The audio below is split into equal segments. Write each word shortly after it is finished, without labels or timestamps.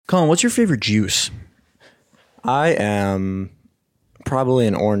Colin, what's your favorite juice? I am probably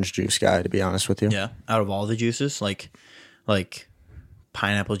an orange juice guy, to be honest with you. Yeah, out of all the juices, like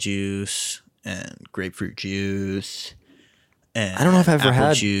pineapple juice and grapefruit juice. And I don't know if I've ever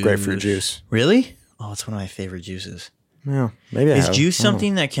had juice. grapefruit juice. Really? Oh, it's one of my favorite juices. Yeah, maybe I Is have. juice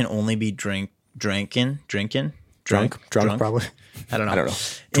something that can only be drinking? Drunk probably. I don't know.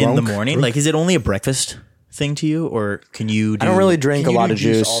 In the Drunk? morning, like, is it only a breakfast thing to you, or can you? I don't really drink a lot of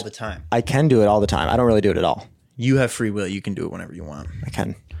juice all the time. I can do it all the time. I don't really do it at all. You have free will. You can do it whenever you want. I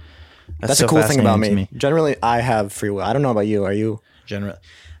can. That's a so cool thing about fascinating to me. Generally, I have free will. I don't know about you. Are you Generally,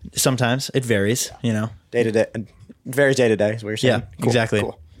 sometimes it varies. You know, day to day? Varies day to day. Is what you're saying? yeah, Cool, exactly.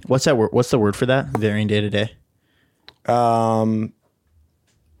 Cool. What's that word? What's the word for that? Varying day to day.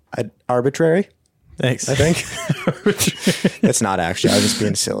 Arbitrary. Thanks. I think it's not actually. I was just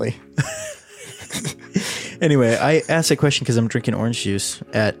being silly. Anyway, I asked a question because I'm drinking orange juice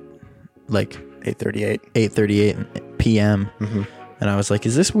at like 8:38 p.m. Mm-hmm. And I was like,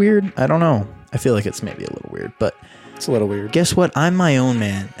 is this weird? I don't know. I feel like it's maybe a little weird, but It's a little weird. guess what? I'm my own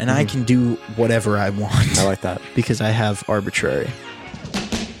man, and I can do whatever I want. I like that. Because I have arbitrary.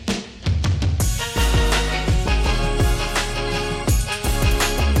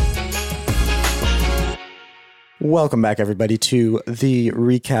 Welcome back, everybody, to the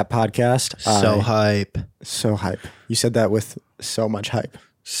Recap Podcast. So hype. So hype. You said that with so much hype.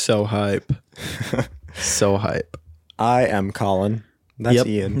 So hype. So hype. I am Colin. That's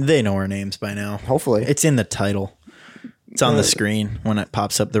Ian. They know our names by now. Hopefully. It's in the title. It's on the screen when it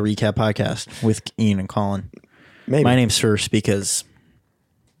pops up, the Recap Podcast with Ian and Colin. Maybe. My name's first because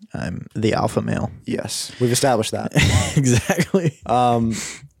I'm the alpha male. Yes. We've established that. Exactly.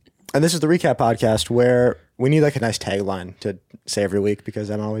 And this is the Recap Podcast where we need like a nice tagline to say every week because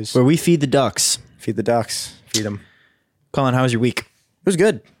I'm always Where we feed the ducks. feed the ducks, feed them. Colin, how was your week? It was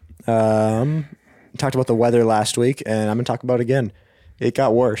good. Talked about the weather last week and I'm going to talk about it again. It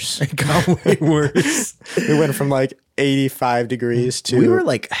got worse. It got way worse. We went from like 85 degrees to... We were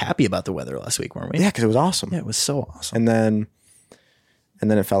like happy about the weather last week, weren't we? Yeah, because it was awesome. Yeah, it was so awesome. And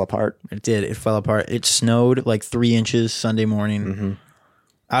then it fell apart. It did. It fell apart. It snowed like 3 inches Sunday morning.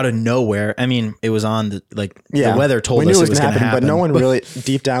 Out of nowhere. I mean, it was on the the weather told us it was going to happen. But no one really,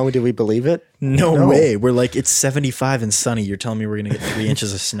 deep down, did we believe it? No way. We're like, it's 75 and sunny. You're telling me we're going to get 3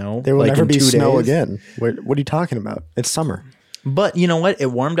 inches of snow? There will like never in be 2 snow days? again. What are you talking about? It's summer. But you know what? It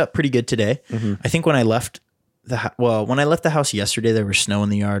warmed up pretty good today. I think when I left when I left the house yesterday, there was snow in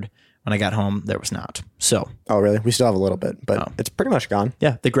the yard. When I got home, there was not. So. Oh, really? We still have a little bit, but it's pretty much gone.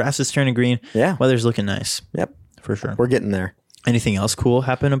 Yeah. The grass is turning green. Yeah. Weather's looking nice. Yep. For sure. We're getting there. Anything else cool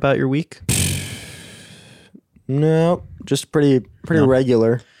happen about your week? No, just pretty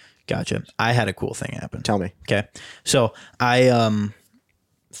regular. Gotcha. I had a cool thing happen. Tell me. Okay. So I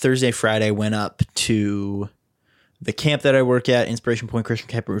Thursday, Friday went up to the camp that I work at, Inspiration Point Christian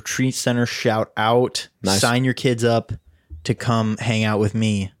Camp Retreat Center. Shout out. Nice. Sign your kids up to come hang out with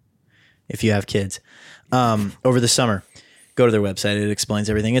me if you have kids. Over the summer. Go to their website. It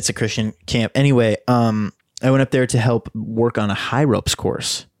explains everything. It's a Christian camp. Anyway, I went up there to help work on a high ropes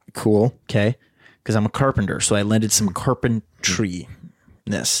course. Cool. Okay. Because I'm a carpenter, so I lended some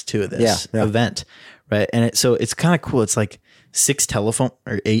carpentry-ness to this event, right? And it's kind of cool. It's like 8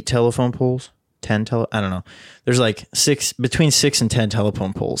 telephone poles, I don't know. There's like between 6 and 10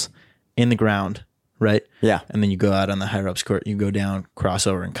 telephone poles in the ground, right? Yeah. And then you go out on the high ropes court, you go down, cross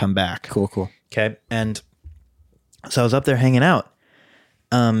over, and come back. Cool. Okay. And so I was up there hanging out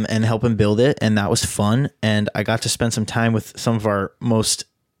and helping build it, and that was fun. And I got to spend some time with some of our most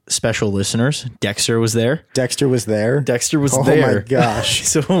special listeners. Dexter was there. Oh my gosh.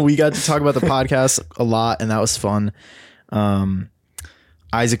 So we got to talk about the podcast a lot, and that was fun.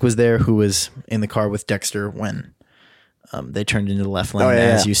 Isaac was there, who was in the car with Dexter when they turned into the left lane.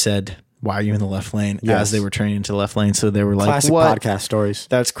 As you said, why are you in the left lane? Yes. As they were turning into the left lane. So they were like, Classic what? podcast stories.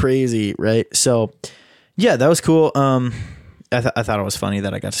 That's crazy, right? So yeah, that was cool. I thought it was funny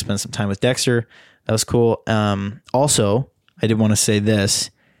that I got to spend some time with Dexter. That was cool. Also, I did want to say this.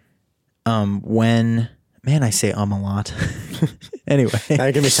 I say a lot. Anyway. Now you're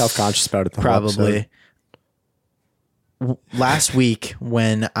going to be self-conscious about it. Probably. Last week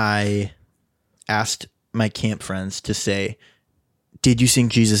when I asked my camp friends to say, did you sing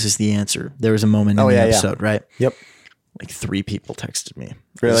Jesus is the Answer? There was a moment in the episode, right? Yep. Like 3 people texted me.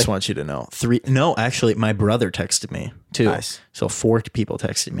 Really? I just want you to know. 3. No, actually, my brother texted me too. Nice. So 4 people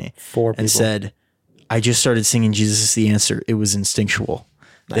texted me. 4 people. And said, I just started singing Jesus is the Answer. It was instinctual.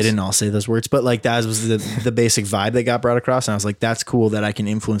 Nice. They didn't all say those words, but like that was the basic vibe that got brought across. And I was like, that's cool that I can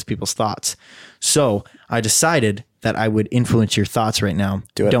influence people's thoughts. So I decided that I would influence your thoughts right now.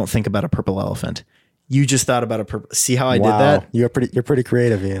 Don't think about a purple elephant. You just thought about a purple. See how I did that? You're pretty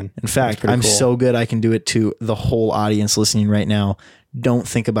creative, Ian. In fact, I'm so good I can do it to the whole audience listening right now. Don't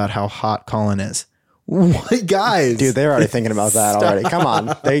think about how hot Colin is. What, guys? Dude, they're already thinking about that already. Come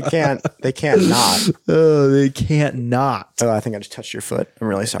on. They can't not. Oh, they can't not. Oh, I think I just touched your foot. I'm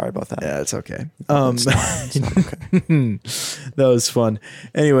really sorry about that. Yeah, it's okay. It's not okay. That was fun.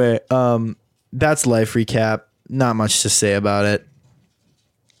 Anyway, that's life recap. Not much to say about it,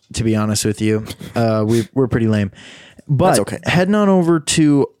 to be honest with you. We're pretty lame. But that's okay. Heading on over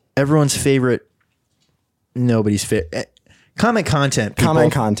to everyone's favorite, nobody's favorite, comment content. People.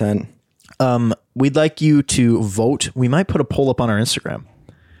 Comment content. We'd like you to vote. We might put a poll up on our Instagram.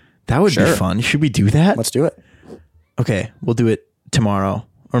 That would be fun. Should we do that? Let's do it. Okay, we'll do it tomorrow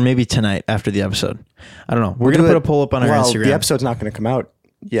or maybe tonight after the episode. I don't know. We're going to put a poll up on our Instagram. The episode's not going to come out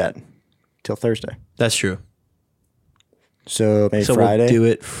yet till Thursday. That's true. So maybe Friday. We'll do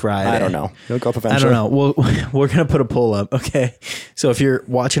it Friday. I don't know. It'll go up eventually. I don't know. We're going to put a poll up. Okay. So if you're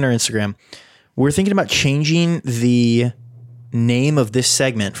watching our Instagram, we're thinking about changing the name of this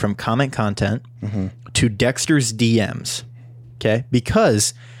segment from comment content to Dexter's DMs. Okay.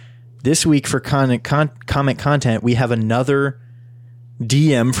 Because this week for comment content, we have another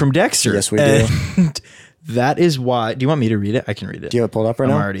DM from Dexter. Yes, we do. And that is why. Do you want me to read it? I can read it. Do you have it pulled up right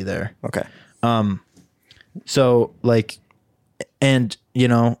now? I'm already there. Okay. So like, and you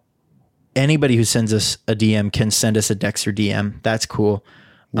know, anybody who sends us a DM can send us a Dexter DM. That's cool.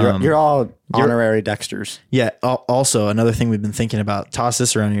 You're all honorary Dexters. Yeah. Also, another thing we've been thinking about, toss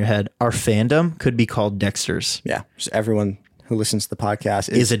this around your head. Our fandom could be called Dexters. Yeah. Just everyone who listens to the podcast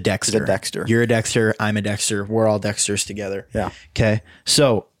is a Dexter. Is a Dexter. You're a Dexter. I'm a Dexter. We're all Dexters together. Yeah. Okay.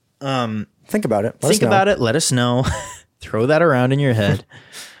 So, think about it. Think about it. Let us know. Throw that around in your head.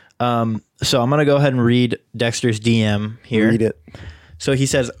 So I'm going to go ahead and read Dexter's DM here. Read it. So he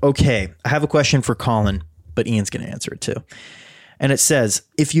says, okay, I have a question for Colin, but Ian's going to answer it too. And it says,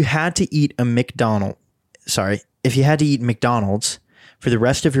 if you had to eat McDonald's for the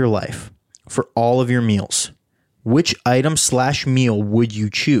rest of your life, for all of your meals, which item/meal would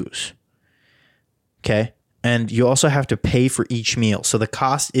you choose? Okay. And you also have to pay for each meal. So the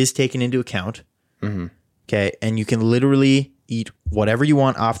cost is taken into account. Okay. And you can literally eat whatever you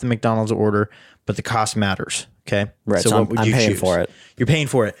want off the McDonald's order, but the cost matters. Okay. Right. So I'm paying for it. You're paying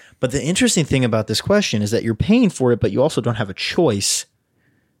for it. But the interesting thing about this question is that you're paying for it, but you also don't have a choice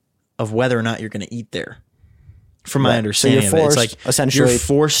of whether or not you're going to eat there. From my understanding of it, it's like essentially you're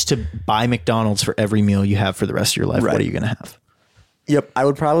forced to buy McDonald's for every meal you have for the rest of your life. Right. What are you going to have? Yep. I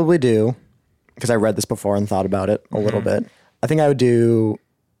would probably do, because I read this before and thought about it a little bit. I think I would do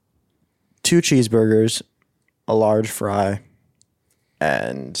 2 cheeseburgers, a large fry,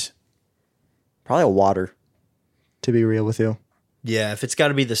 and probably a water, to be real with you. Yeah, if it's got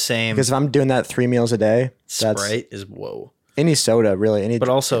to be the same. Because if I'm doing that 3 meals a day, Sprite is whoa. Any soda, really. But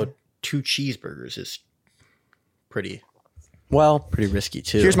also 2 cheeseburgers is pretty risky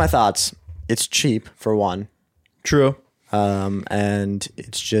too. Here's my thoughts. It's cheap for one. True. And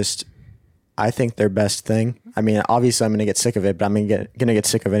it's just, I think their best thing. I mean, obviously I'm going to get sick of it, but I'm going to get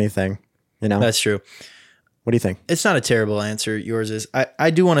sick of anything, you know? That's true. What do you think? It's not a terrible answer. Yours is. I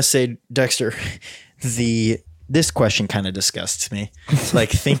do want to say, Dexter, this question kind of disgusts me. Like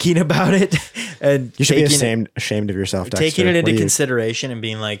thinking about it and you should be ashamed of yourself, Dexter. Taking it into consideration and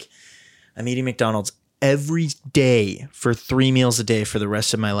being like, I'm eating McDonald's every day for 3 meals a day for the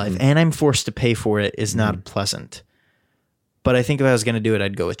rest of my life, and I'm forced to pay for it is not pleasant. But I think if I was going to do it,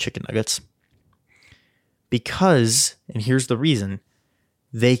 I'd go with chicken nuggets. Because, and here's the reason,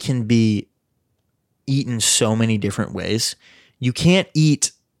 they can be eaten so many different ways. You can't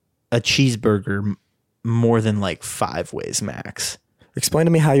eat a cheeseburger more than like 5 ways max. Explain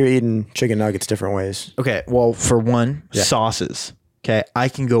to me how you're eating chicken nuggets different ways. Okay, well, for one, sauces. Okay, I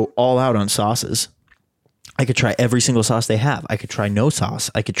can go all out on sauces. I could try every single sauce they have. I could try no sauce.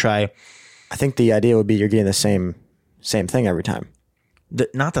 I think the idea would be you're getting the same thing every time.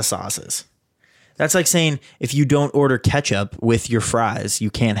 Not the sauces. That's like saying if you don't order ketchup with your fries, you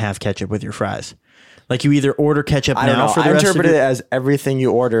can't have ketchup with your fries. Like you either order ketchup now for the rest of your... I interpret it as everything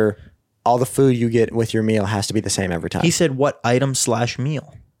you order, all the food you get with your meal has to be the same every time. He said what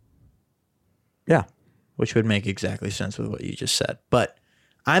item/meal. Yeah. Which would make exactly sense with what you just said. But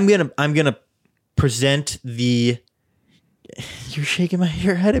I'm gonna present the... You're shaking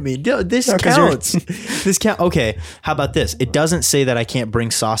your head at me. No, this counts. This count. Okay, how about this? It doesn't say that I can't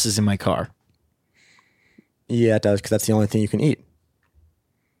bring sauces in my car. Yeah, it does, because that's the only thing you can eat.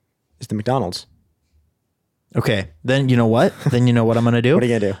 Is the McDonald's. Okay, then you know what? Then you know what I'm going to do? What are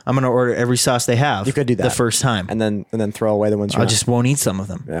you going to do? I'm going to order every sauce they have. You could do that. The first time. And then throw away the ones I just won't eat some of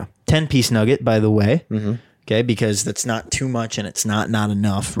them. Yeah. 10-piece nugget, by the way. Mm-hmm. Okay, because that's not too much and it's not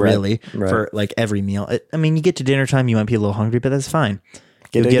enough, really, for like every meal. I mean, you get to dinner time, you might be a little hungry, but that's fine.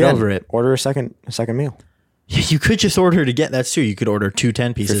 You'll get over it. Order a second meal. You could just order it again. That's true. You could order 2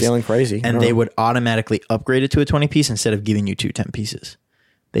 10-pieces. If you're feeling crazy. And they would automatically upgrade it to a 20-piece instead of giving you 2 10-pieces.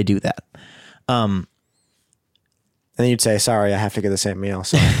 They do that. And then you'd say, sorry, I have to get the same meal.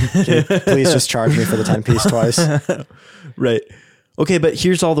 So please just charge me for the 10-piece twice. Right. Okay, but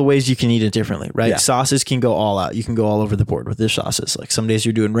here's all the ways you can eat it differently, right? Yeah. Sauces can go all out. You can go all over the board with their sauces. Like some days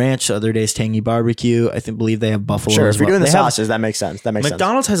you're doing ranch, other days tangy barbecue. I believe they have buffalo. Sure, as if you're well. doing the sauces, that makes sense.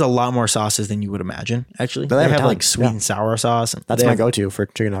 McDonald's has a lot more sauces than you would imagine, actually. They have have like sweet and sour sauce. And that's my go-to for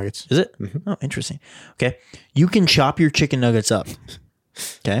chicken nuggets. Is it? Mm-hmm. Oh, interesting. Okay. You can chop your chicken nuggets up.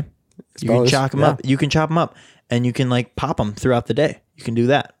 Okay. You can chop them up. You can chop them up and you can like pop them throughout the day. You can do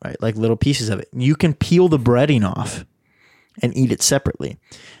that, right? Like little pieces of it. You can peel the breading off and eat it separately.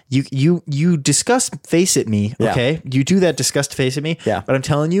 You disgust face at me, okay? You do that disgust face at me. Yeah. But I'm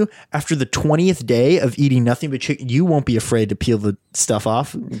telling you, after the 20th day of eating nothing but chicken, you won't be afraid to peel the stuff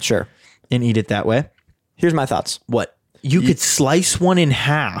off. Sure. And eat it that way. Here's my thoughts. What? You could slice one in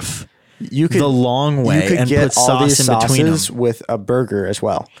half. You could the long way you could and get put all sauce these in between them. sauces with a burger as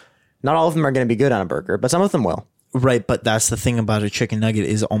well. Not all of them are going to be good on a burger, but some of them will. Right, but that's the thing about a chicken nugget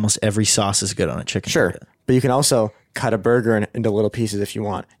is almost every sauce is good on a chicken nugget. But you can also cut a burger into little pieces if you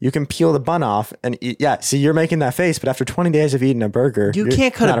want. You can peel the bun off and eat. Yeah, see, you're making that face, but after 20 days of eating a burger... You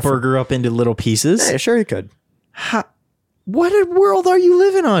can't cut a burger up into little pieces. Yeah, sure you could. What world are you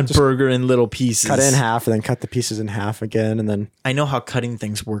living on? Just burger in little pieces. Cut it in half and then cut the pieces in half again and then... I know how cutting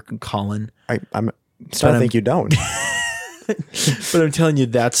things work, Colin. I'm starting to think you don't. But I'm telling you,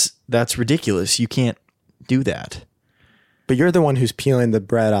 that's ridiculous. You can't do that. But you're the one who's peeling the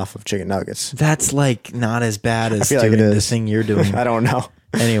bread off of chicken nuggets. That's like not as bad as doing the thing you're doing. I don't know.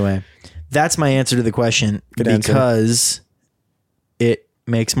 Anyway, that's my answer to the question because it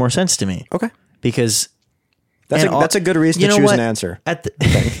makes more sense to me. Okay. Because that's a good reason to choose an answer. At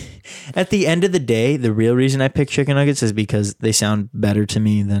the end of the day, the real reason I pick chicken nuggets is because they sound better to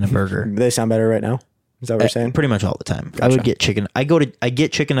me than a burger. They sound better right now? Is that what you're saying? Pretty much all the time. Gotcha. I would get chicken. I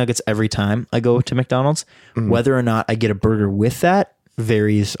get chicken nuggets every time I go to McDonald's. Mm-hmm. Whether or not I get a burger with that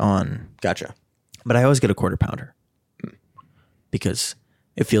varies on. Gotcha. But I always get a quarter pounder because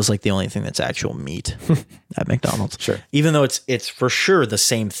it feels like the only thing that's actual meat at McDonald's. Sure. Even though it's for sure the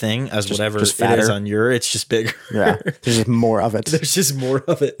same thing as whatever it is on your, it's just bigger. Yeah. There's just more of it. There's just more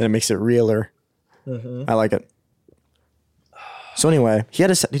of it. And it makes it realer. Mm-hmm. I like it. So anyway,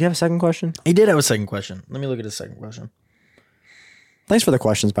 did he have a second question? He did have a second question. Let me look at his second question. Thanks for the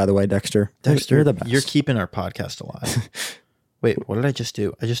questions, by the way, Dexter. You're the best. You're keeping our podcast alive. Wait, what did I just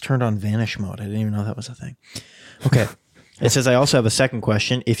do? I just turned on vanish mode. I didn't even know that was a thing. Okay. It says, I also have a second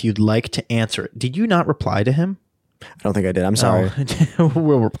question if you'd like to answer it. Did you not reply to him? I don't think I did. I'm sorry. Oh,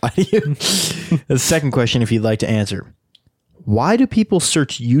 we'll reply to you. The second question if you'd like to answer. Why do people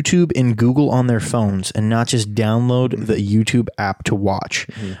search YouTube and Google on their phones and not just download the YouTube app to watch?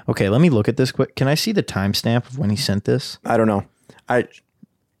 Mm-hmm. Okay, let me look at this quick. Can I see the timestamp of when he sent this? I don't know.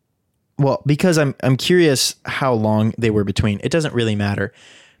 Well, because I'm curious how long they were between. It doesn't really matter.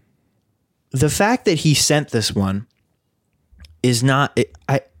 The fact that he sent this one is not...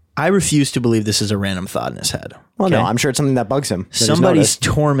 I refuse to believe this is a random thought in his head. Well, no, I'm sure it's something that bugs him. Somebody's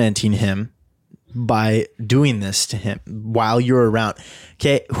tormenting him by doing this to him while you're around.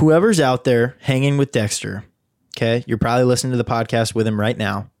 Okay, whoever's out there hanging with Dexter, okay, you're probably listening to the podcast with him right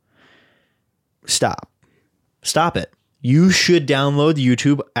now. Stop it. You should download the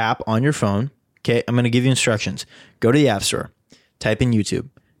YouTube app on your phone. Okay, I'm going to give you instructions. Go to the App Store, type in YouTube,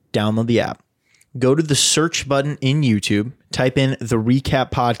 download the app. Go to the search button in YouTube, type in the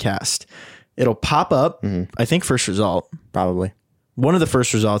Recap Podcast. It'll pop up. Mm-hmm. I think first result. Probably. One of the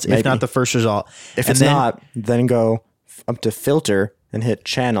first results, if not the first result. If it's not, then go up to filter and hit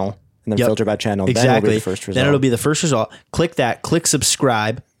channel and then filter by channel. Exactly. Then it'll be the first result. Then it'll be the first result. Click that. Click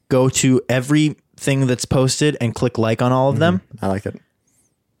subscribe. Go to everything that's posted and click like on all of them. I like it.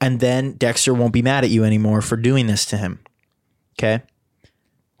 And then Dexter won't be mad at you anymore for doing this to him. Okay?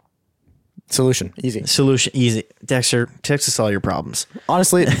 Solution. Easy. Dexter, text us all your problems.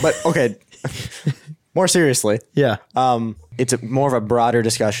 Honestly, but okay. More seriously. Yeah. It's more of a broader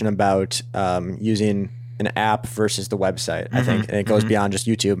discussion about using an app versus the website, I think. And it goes beyond just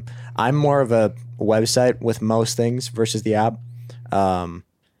YouTube. I'm more of a website with most things versus the app. And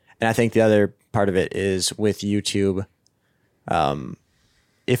I think the other part of it is with YouTube.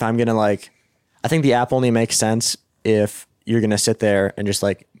 If I'm going to I think the app only makes sense if you're going to sit there and just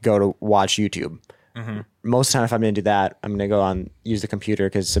like go to watch YouTube. Mm-hmm. Most of the time, if I'm going to do that, I'm going to use the computer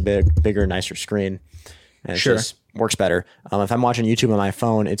because it's a bigger, nicer screen. And it just works better. If I'm watching YouTube on my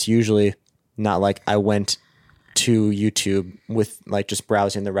phone, it's usually not like I went to YouTube with like just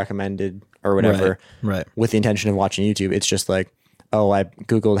browsing the recommended or whatever with the intention of watching YouTube. It's just like, oh, I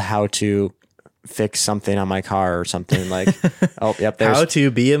Googled how to fix something on my car or something like, oh, yep. There's how to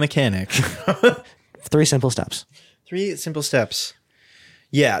be a mechanic. 3 simple steps. 3 simple steps.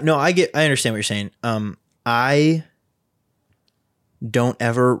 Yeah, no, I understand what you're saying. I don't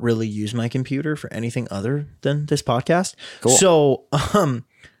ever really use my computer for anything other than this podcast. Cool. So,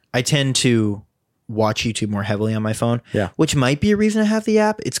 I tend to watch YouTube more heavily on my phone. Yeah. Which might be a reason I have the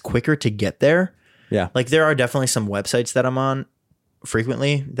app. It's quicker to get there. Yeah. Like there are definitely some websites that I'm on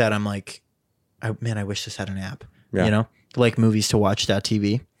frequently that I'm like, I wish this had an app. Yeah. You know? Like movies to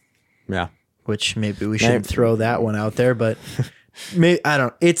watch.tv. Yeah. Which maybe we shouldn't throw that one out there, but maybe I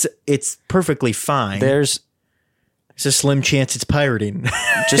don't. It's perfectly fine. There's a slim chance it's pirating.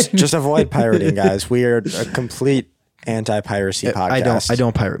 just avoid pirating, guys. We are a complete anti-piracy podcast. I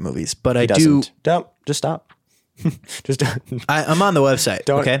don't pirate movies, but I do. Don't just stop. I'm on the website.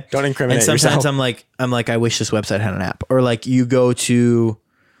 Don't incriminate yourself. And sometimes yourself. I'm like, I wish this website had an app. Or like you go to,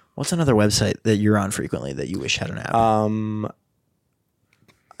 what's another website that you're on frequently that you wish had an app?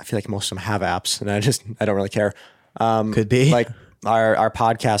 I feel like most of them have apps, and I don't really care. Could be like our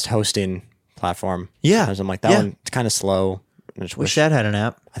podcast hosting platform. Yeah, I'm like that one. It's kind of slow. I just wish that had an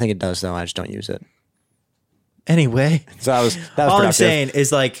app. I think it does though. I just don't use it. Anyway, so that was all I'm saying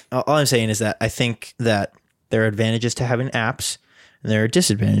is that I think that there are advantages to having apps and there are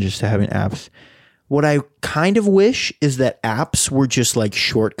disadvantages to having apps. What I kind of wish is that apps were just like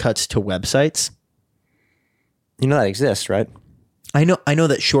shortcuts to websites. You know that exists, right? I know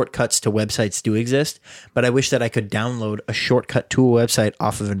that shortcuts to websites do exist, but I wish that I could download a shortcut to a website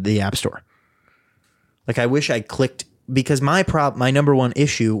off of the App Store. Like I wish I clicked, because my number one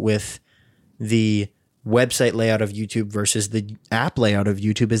issue with the website layout of YouTube versus the app layout of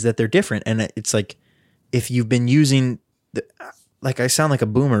YouTube is that they're different. And it's like, if you've been using like I sound like a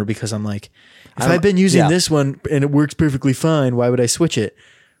boomer because I'm like, if I've been using this one and it works perfectly fine, why would I switch it?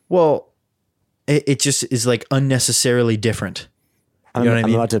 Well, it just is like unnecessarily different. You know what I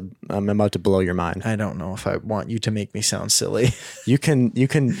mean? I'm about to blow your mind. I don't know if I want you to make me sound silly. You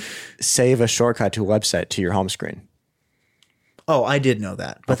can save a shortcut to a website to your home screen. Oh, I did know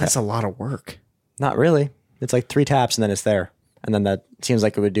that, but that's a lot of work. Not really. It's like 3 taps and then it's there. And then that seems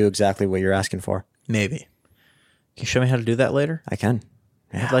like it would do exactly what you're asking for. Maybe. Can you show me how to do that later? I can.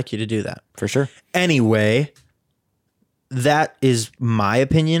 Yeah. I'd like you to do that. For sure. Anyway, that is my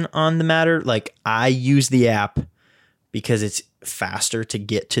opinion on the matter. Like I use the app because it's faster to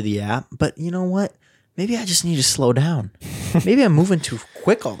get to the app. But you know what? Maybe I just need to slow down. Maybe I'm moving too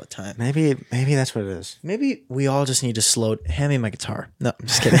quick all the time. Maybe that's what it is. Maybe we all just need to slow. Hand me my guitar. No, I'm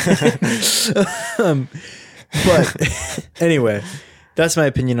just kidding. But anyway, that's my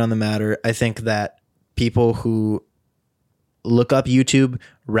opinion on the matter. I think that people who look up YouTube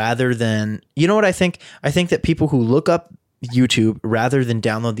rather than, you know what I think? I think that people who look up YouTube rather than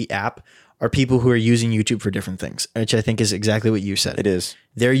download the app are people who are using YouTube for different things, which I think is exactly what you said. It is.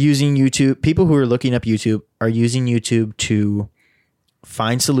 They're using YouTube. People who are looking up YouTube are using YouTube to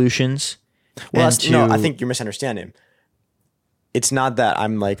find solutions. Well, no, I think you're misunderstanding. It's not that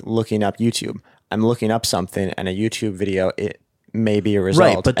I'm like looking up YouTube. I'm looking up something and a YouTube video, it may be a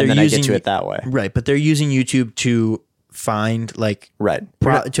result. Right, but and then I get to it that way. Right, but they're using YouTube to find like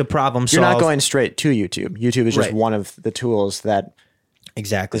to problem solve. You're not going straight to YouTube. YouTube is just one of the tools that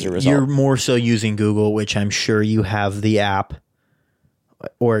exactly is a result. You're more so using Google, which I'm sure you have the app,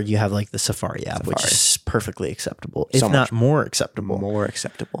 or you have like the Safari app, which is perfectly acceptable, if not more acceptable. More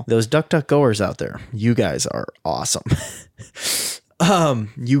acceptable. Those DuckDuckGoers out there, you guys are awesome.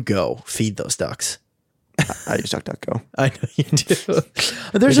 You go feed those ducks. I use DuckDuckGo. I know you do.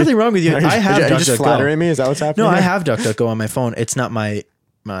 There's nothing wrong with you. I have DuckDuckGo. Are you just flattering me? Is that what's happening? No, I have DuckDuckGo on my phone. It's not my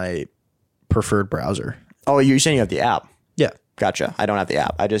preferred browser. Oh, you're saying you have the app? Yeah. Gotcha. I don't have the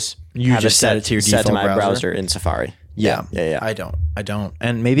app. I just set it to your default my browser in Safari. Yeah. I don't.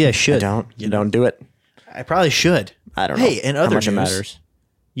 And maybe I should. You don't do it. I probably should. I don't know. Hey, and other how much news, it matters.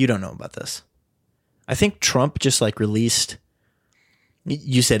 You don't know about this. I think Trump just like released.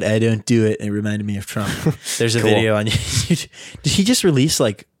 You said I don't do it. It reminded me of Trump. There's a video on YouTube. Did he just release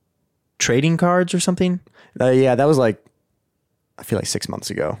like trading cards or something? Yeah, that was like, I feel like 6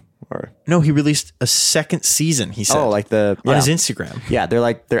 months ago. Or no, he released a second season. He said, on his Instagram. Yeah, they're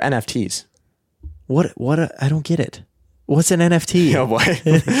NFTs. What? I don't get it. What's an NFT? Oh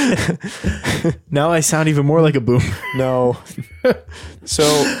boy. Now I sound even more like a boomer. No. So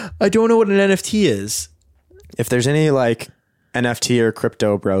I don't know what an NFT is. if there's any like NFT or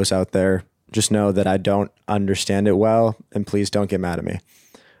crypto bros out there, just know that I don't understand it well, and please don't get mad at me.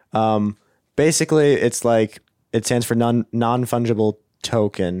 Basically, it's like it stands for non-fungible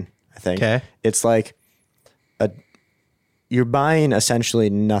token, I think. Okay. It's like you're buying essentially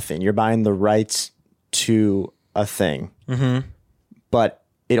nothing. You're buying the rights to a thing, but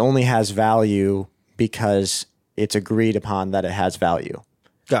it only has value because it's agreed upon that it has value.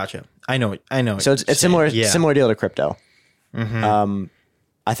 Gotcha. I know. So it's similar deal to crypto.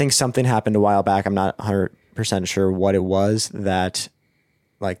 I think something happened a while back. I'm not 100% sure what it was that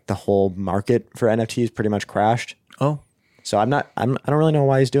like the whole market for NFTs pretty much crashed. Oh, so I don't really know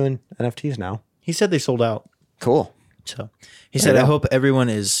why he's doing NFTs now. he said they sold out. Cool. So he said, I hope everyone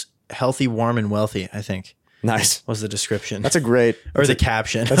is healthy, warm, and wealthy, I think Nice. was the description. That's a great, or the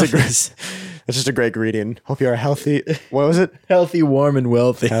caption. that's just a great greeting. Hope you are healthy. What was it? Healthy, warm, and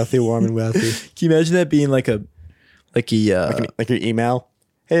wealthy. Healthy, warm, and wealthy. Can you imagine that being like like Like your email.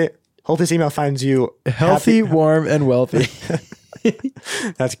 Hey, hope this email finds you healthy, warm, and wealthy.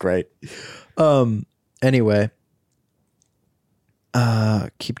 That's great. Anyway,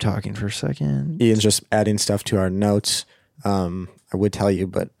 keep talking for a second. Ian's just adding stuff to our notes. I would tell you,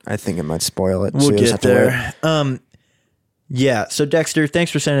 but I think it might spoil it. We'll so get there. Yeah. So Dexter,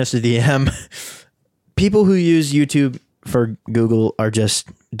 thanks for sending us the DM. People who use YouTube for Google are just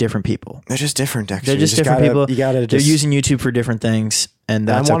different people. They're just different, Dexter. They're just different people. You gotta They're using YouTube for different things, and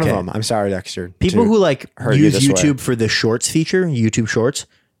that's I'm one okay. of them. I'm sorry, Dexter. People who like use YouTube way. for the Shorts feature, YouTube Shorts,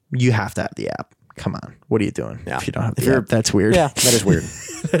 you have to have the app. Come on, what are you doing? Yeah. If you don't have the app, that's weird. Yeah, that is weird.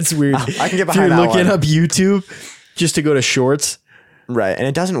 That's weird. I can get If you're behind that looking one. up YouTube just to go to Shorts. Right, and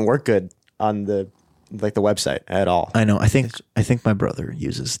it doesn't work good on the website at all. I know. I think my brother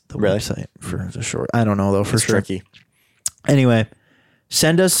uses the website for the short. I don't know though for It's sure. tricky. Anyway,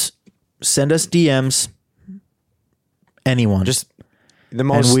 send us DMs. Anyone. Just the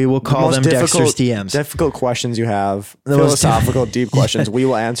most, and we will call them Dexter's DMs. Difficult questions you have, The most philosophical, deep questions. We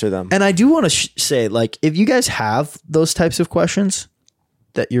will answer them. And I do want to say, like, if you guys have those types of questions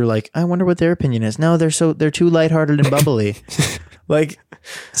that you're like, I wonder what their opinion is. No, they're too lighthearted and bubbly. Like,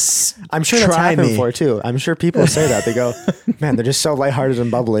 I'm sure that's happened before too. I'm sure people say that. They go, man, they're just so lighthearted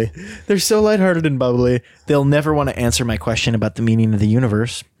and bubbly. They're so lighthearted and bubbly. They'll never want to answer my question about the meaning of the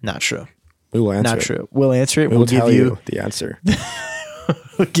universe. Not true. We will answer Not it. true. We'll answer it. We'll give tell you the answer.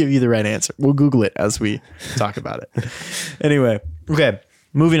 We'll give you the right answer. We'll Google it as we talk about it. Anyway, okay,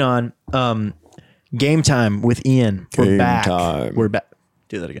 moving on. Game time with Ian. We're Game back. time. We're back.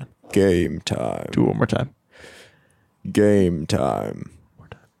 Do that again. Game time. Do it one more time. Game time.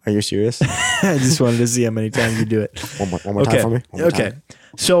 Are you serious? I just wanted to see how many times you do it. One more time for me. One more Okay. time.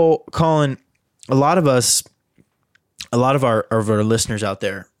 So, Colin, a lot of our listeners out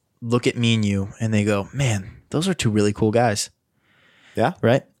there look at me and you and they go, man, those are two really cool guys. Yeah.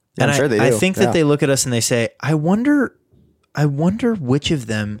 Right? Yeah, and I'm sure they do. I think that Yeah. they look at us and they say, I wonder which of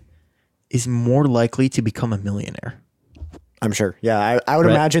them is more likely to become a millionaire. I'm sure. Yeah. I would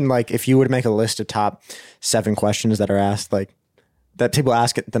Right. imagine like if you would make a list of top 7 questions that are asked, like that people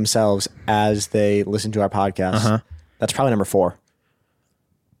ask it themselves as they listen to our podcast, that's probably number 4.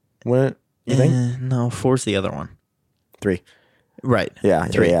 What you think? No, 4's the other one. 3. Right. Yeah.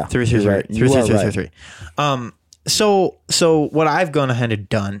 Three. Yeah. Three. You're right. You are right. Three. So what I've gone ahead and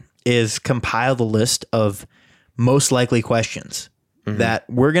done is compile the list of most likely questions that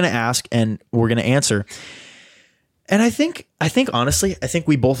we're going to ask and we're going to answer. And I think honestly,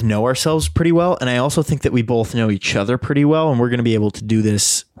 we both know ourselves pretty well. And I also think that we both know each other pretty well. And we're going to be able to do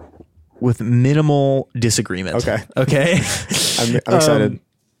this with minimal disagreement. Okay. I'm excited.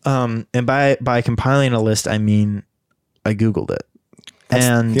 And by compiling a list, I mean, I Googled it. That's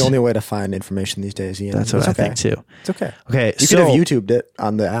the only way to find information these days. Ian. That's what I think too. It's okay. Okay. You could have YouTubed it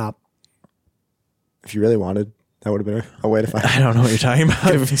on the app if you really wanted. That would have been a way to find it. I don't know what you're talking about.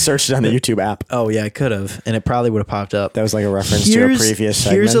 Could have searched it on the YouTube app. Oh yeah, I could have, and it probably would have popped up. That was like a reference to a previous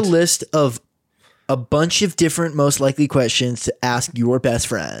segment. Here's a list of a bunch of different most likely questions to ask your best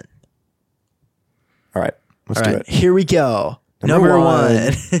friend. All right, let's do it. Here we go. Number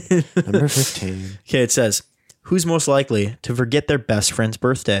one. Number 15. Okay, it says, who's most likely to forget their best friend's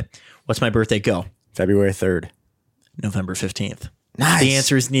birthday? What's my birthday? Go. February 3rd. November 15th. Nice. The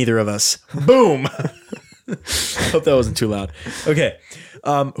answer is neither of us. Boom. Hope that wasn't too loud. Okay.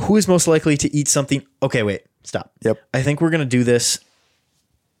 Who is most likely to eat something? Okay, wait. Stop. Yep. I think we're going to do this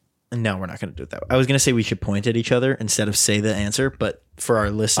No, we're not going to do it that way. I was going to say we should point at each other instead of say the answer, but for our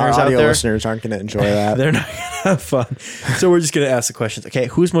Our listeners out audio there, listeners aren't going to enjoy that. they're not going to have fun. So we're just going to ask the questions. Okay,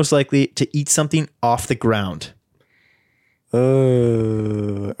 who's most likely to eat something off the ground? Are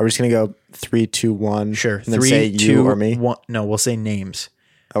we just going to go 3, 2, 1? Sure. And then say you or me? 1. No, we'll say names.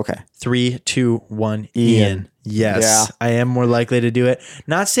 Okay. 3, 2, 1. Ian. Yes, Yeah. I am more likely to do it.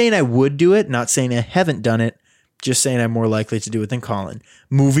 Not saying I would do it. Not saying I haven't done it. Just saying I'm more likely to do it than Colin.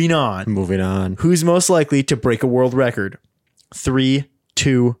 Moving on. Who's most likely to break a world record? 3,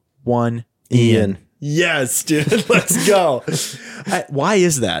 2, 1. Ian. Yes, dude. Let's go. Why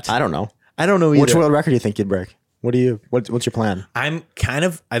is that? I don't know. I don't know either. Which world record do you think you'd break? What's your plan? I've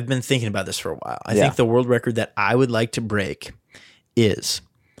been thinking about this for a while. I think the world record that I would like to break is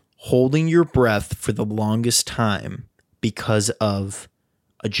holding your breath for the longest time because of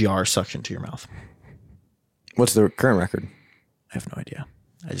a jar suction to your mouth. What's the current record? I have no idea.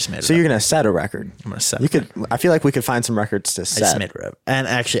 I just made it So up. you're going to set a record. I'm going to set it. I feel like we could find some records to set. I just made it up. And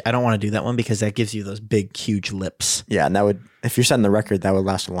actually, I don't want to do that one because that gives you those big, huge lips. Yeah, and if you're setting the record, that would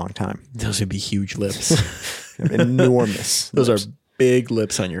last a long time. Those would be huge lips. Enormous. Those are big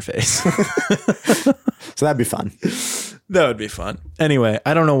lips on your face. So that'd be fun. That would be fun. Anyway,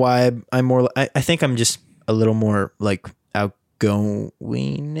 I don't know why I'm more. I think I'm just a little more like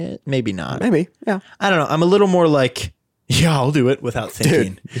outgoing. Maybe not. Maybe. Yeah. I don't know. I'm a little more like, yeah, I'll do it without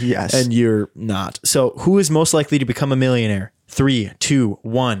thinking. Dude, yes. And you're not. So who is most likely to become a millionaire? 3, 2,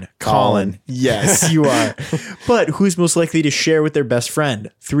 1. Colin. Yes, you are. But who's most likely to share with their best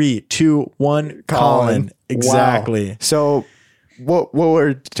friend? 3, 2, 1. Colin. Exactly. Wow. So what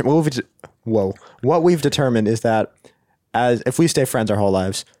we've determined is that if we stay friends our whole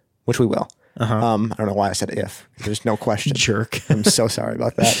lives, which we will. I don't know why I said if. There's no question. Jerk. I'm so sorry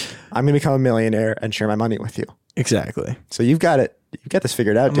about that. I'm going to become a millionaire and share my money with you. Exactly. So you've got it. You've got this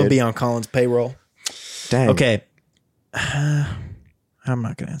figured out, I'm going to be on Colin's payroll. Dang. Okay. I'm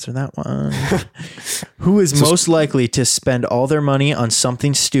not going to answer that one. Who is most likely to spend all their money on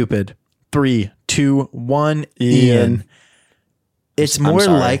something stupid? 3, 2, 1. Ian. It's more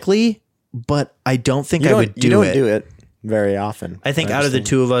likely, but I don't think I would do it. You don't do it very often. I think out of the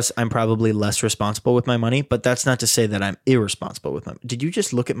two of us, I'm probably less responsible with my money, but that's not to say that I'm irresponsible with my. Did you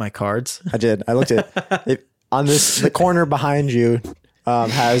just look at my cards? I did. I looked at it on the corner behind you.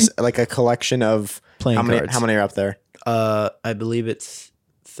 Has like a collection of playing cards. How many are up there? I believe it's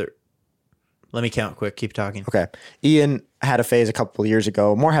Let me count quick. Keep talking. Okay. Ian had a phase a couple of years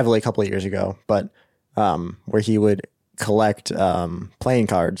ago, more heavily a couple of years ago, but where he would collect playing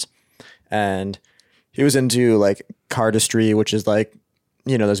cards, and he was into like cardistry, which is like,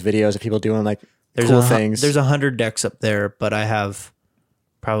 you know, those videos of people doing like cool things. There's 100 decks up there, but I have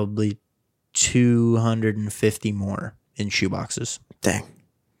probably 250 more in shoeboxes. Dang.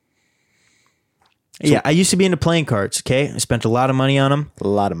 Yeah, I used to be into playing cards, okay? I spent a lot of money on them. A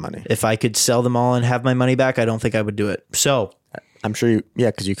lot of money. If I could sell them all and have my money back, I don't think I would do it. So, I'm sure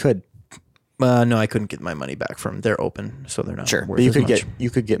because you could. No, I couldn't get my money back from them. They're open, so they're not sure. worth But you as could much. you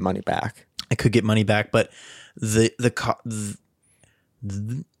could get money back. I could get money back, but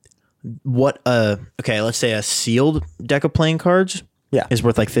okay, let's say a sealed deck of playing cards is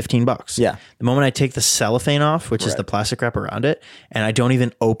worth like $15. Yeah. The moment I take the cellophane off, which is the plastic wrap around it, and I don't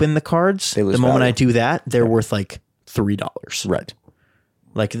even open the cards, the moment value. I do that, they're worth like $3. Right.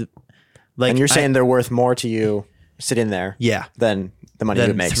 Like and you're saying they're worth more to you sitting there than the money you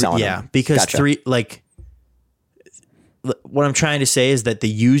would make selling them. Yeah, because what I'm trying to say is that the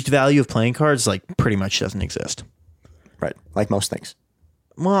used value of playing cards like pretty much doesn't exist. Right. Like most things.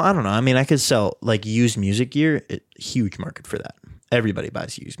 Well, I don't know. I mean, I could sell like used music gear. Huge market for that. Everybody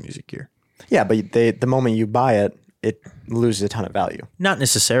buys used music gear. Yeah, but the moment you buy it, it loses a ton of value. Not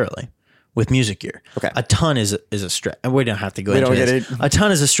necessarily with music gear. Okay. A ton is a stretch. And we don't have to go into this. A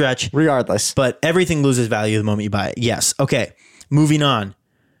ton is a stretch. Regardless. But everything loses value the moment you buy it. Yes. Okay. Moving on.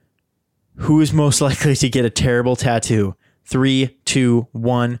 Who is most likely to get a terrible tattoo? 3, 2,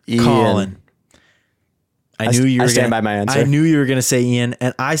 1. Ian. Colin. I stand by my answer. I knew you were going to say Ian,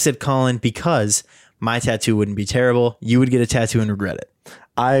 and I said Colin because my tattoo wouldn't be terrible. You would get a tattoo and regret it.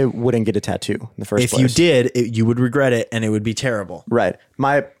 I wouldn't get a tattoo in the first place. If you did, you would regret it, and it would be terrible. Right.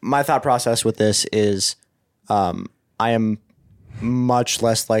 My thought process with this is, I am much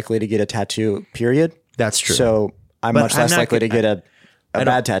less likely to get a tattoo. Period. That's true. So I'm much less likely to get a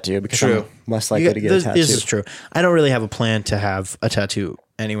bad tattoo because I'm less likely to get a tattoo. This is true. I don't really have a plan to have a tattoo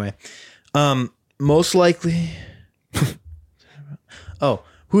anyway. Most likely.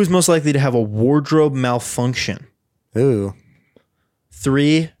 Who is most likely to have a wardrobe malfunction? Ooh.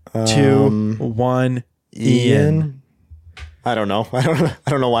 3, 2, 1. Ian. I don't know. I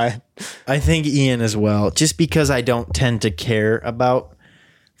don't know why. I think Ian as well, just because I don't tend to care about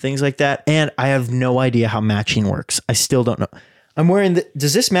things like that. And I have no idea how matching works. I still don't know. I'm wearing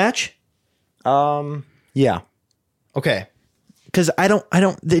does this match? Yeah. Okay. Because I don't,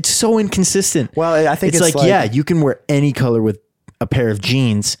 it's so inconsistent. Well, I think it's like, yeah, you can wear any color with a pair of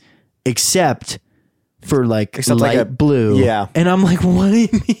jeans except for light blue. Yeah. And I'm like, what do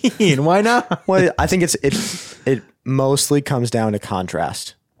you mean? Why not? Well, I think it mostly comes down to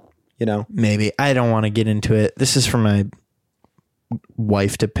contrast, Maybe. I don't want to get into it. This is for my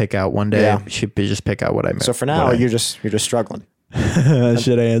wife to pick out one day. Yeah. She just pick out what I meant. So for now, you're just struggling.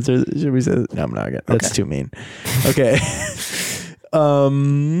 Should I answer? Should we say? No, I'm not gonna. That's too mean. Okay.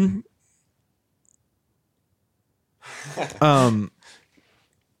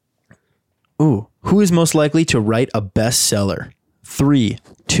 Ooh, who is most likely to write a bestseller? 3,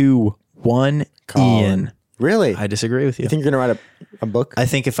 2, 1. Colin. Ian. Really? I disagree with you. You think you're gonna write a book? I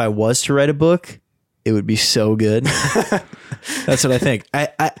think if I was to write a book, it would be so good. That's what I think. I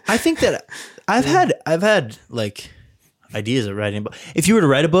think that I've had like ideas of writing a book. If you were to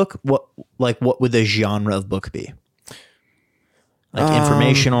write a book, what would the genre of book be? Like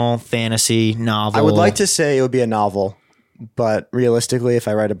informational, fantasy, novel? I would like to say it would be a novel, but realistically, if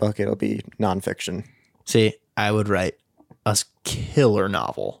I write a book, it'll be nonfiction. See, I would write a killer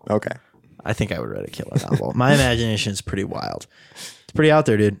novel. Okay. I think I would write a killer novel. My imagination is pretty wild. It's pretty out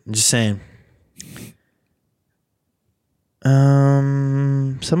there, dude. I'm just saying.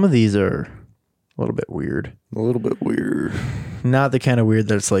 Some of these are a little bit weird. A little bit weird. Not the kind of weird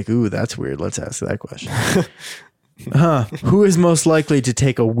that's like, ooh, that's weird. Let's ask that question. Who is most likely to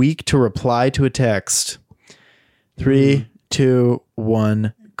take a week to reply to a text? 3, 2,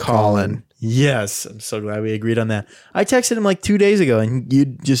 1. Colin. Yes, I'm so glad we agreed on that. I texted him like 2 days ago, and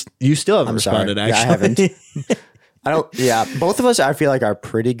you still haven't responded. Sorry. Actually, yeah, I haven't. I don't. Yeah, both of us, I feel like, are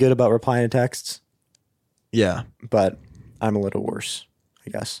pretty good about replying to texts. Yeah, but I'm a little worse,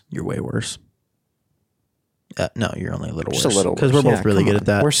 I guess. You're way worse. No, you're only a little worse. Just a little, because we're both really good at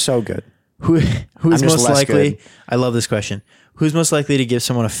that. We're so good. Who's most likely? Good. I love this question. Who's most likely to give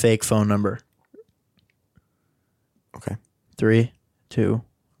someone a fake phone number? Okay. 3, 2,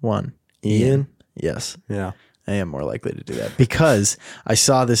 1. Ian? Yes. Yeah. I am more likely to do that because I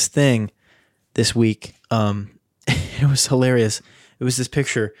saw this thing this week. It was hilarious. It was this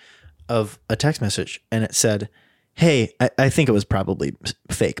picture of a text message, and it said, hey, I think it was probably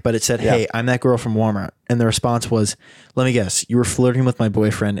fake, but it said, hey, I'm that girl from Walmart. And the response was, let me guess, you were flirting with my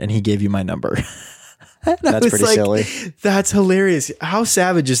boyfriend and he gave you my number. That's pretty silly. That's hilarious. How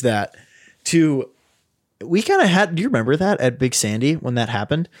savage is that? We kind of had, do you remember that at Big Sandy when that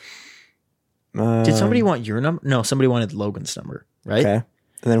happened? Did somebody want your number? No, somebody wanted Logan's number, right? Okay.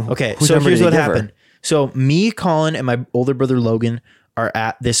 And then okay, so here's what happened. So me, Colin, and my older brother Logan are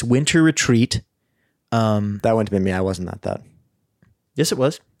at this winter retreat. That wouldn't have been me. I wasn't at that. Yes, it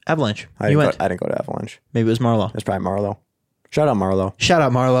was. Avalanche. I didn't go to Avalanche. Maybe it was Marlo. It was probably Marlo. Shout out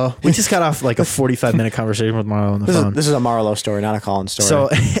Marlo. We just got off like a 45-minute conversation with Marlo on the phone. This is a Marlo story, not a Colin story. So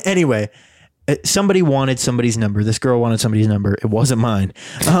anyway, somebody wanted somebody's number. This girl wanted somebody's number. It wasn't mine.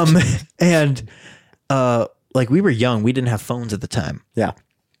 And like we were young. We didn't have phones at the time. Yeah.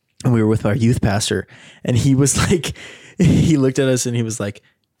 And we were with our youth pastor. And he was like, he looked at us and he was like,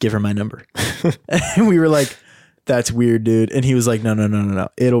 give her my number. And we were like, that's weird, dude. And he was like, no.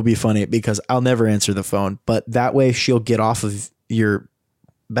 It'll be funny because I'll never answer the phone. But that way she'll get off of your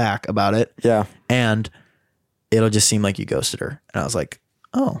back about it. Yeah. And it'll just seem like you ghosted her. And I was like,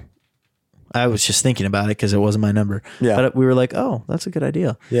 oh. I was just thinking about it because it wasn't my number. Yeah. But we were like, oh, that's a good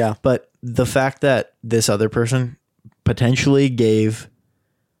idea. Yeah. But the fact that this other person potentially gave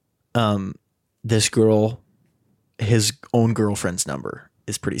this girl his own girlfriend's number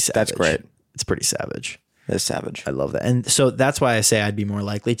is pretty savage. That's great. It's pretty savage. It's savage. I love that. And so that's why I say I'd be more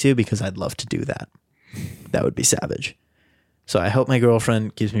likely to, because I'd love to do that. That would be savage. So I hope my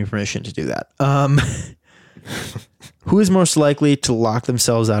girlfriend gives me permission to do that. Who is most likely to lock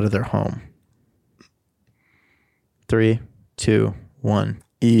themselves out of their home? 3, 2, 1.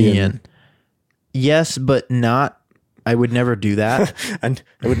 Ian. Yes, but not. I would never do that. And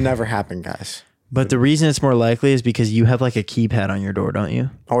it would never happen, guys. But the reason it's more likely is because you have like a keypad on your door, don't you?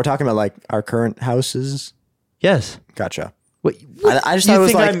 Oh, we're talking about like our current houses? Yes. Gotcha. What, I just thought it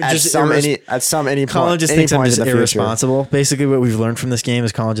was like at some any point. Colin just thinks I'm just irresponsible. Basically, what we've learned from this game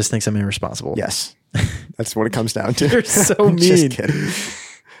is Colin just thinks I'm irresponsible. Yes. That's what it comes down to. You're so mean. Just kidding.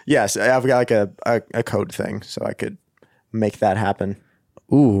 Yes, I've got like a code thing, so I could make that happen.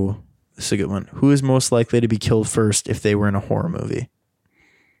 Ooh, this is a good one. Who is most likely to be killed first if they were in a horror movie?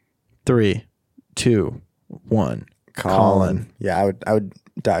 3, 2, 1. Colin. Yeah, I would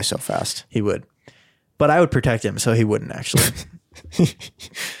die so fast. He would. But I would protect him, so he wouldn't actually.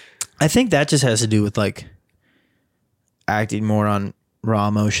 I think that just has to do with like acting more on raw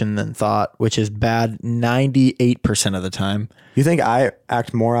emotion than thought, which is bad 98% of the time. You think I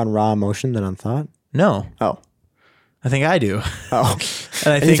act more on raw emotion than on thought? No. Oh. I think I do. Oh.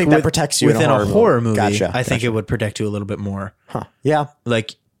 And I you think that protects you within in a horror movie. Gotcha. I think it would protect you a little bit more. Huh. Yeah.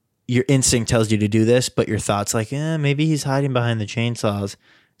 Like your instinct tells you to do this, but your thought's like, maybe he's hiding behind the chainsaws.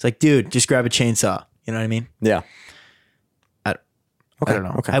 It's like, dude, just grab a chainsaw. You know what I mean? Yeah. I don't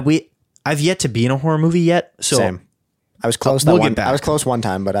know. Okay. I've yet to be in a horror movie yet. So Same. I was close. I was close one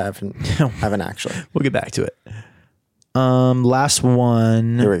time, but I haven't actually. We'll get back to it. Last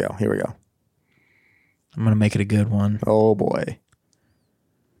one. Here we go. I'm gonna make it a good one. Oh boy.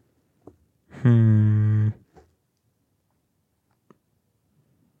 I'm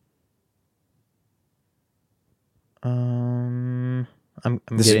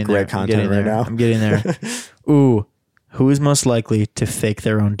this getting is great there. content right now. I'm getting there. Ooh, who is most likely to fake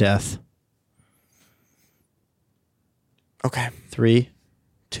their own death? Okay. 3,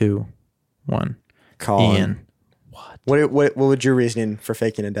 2, 1. Colin. Ian. What would your reasoning for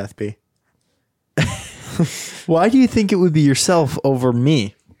faking a death be? Why do you think it would be yourself over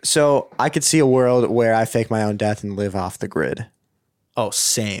me? So I could see a world where I fake my own death and live off the grid. Oh,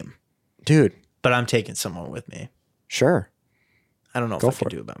 same. Dude. But I'm taking someone with me. Sure. I don't know if I could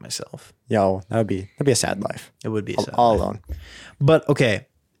do it by myself. Yo, that'd be a sad life. It would be a sad all life. Alone. But okay,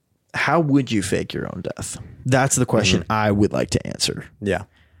 how would you fake your own death? That's the question I would like to answer. Yeah.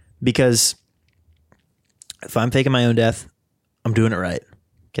 Because if I'm faking my own death, I'm doing it right.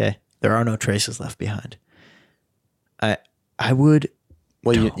 Okay? There are no traces left behind. I would...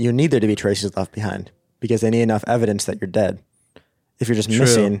 Well, you need there to be traces left behind because they need enough evidence that you're dead. If you're just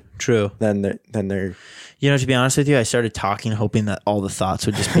missing, then they're... You know, to be honest with you, I started talking hoping that all the thoughts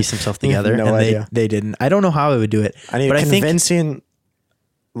would just piece themselves together. No idea. They didn't. I don't know how I would do it. I need a convincing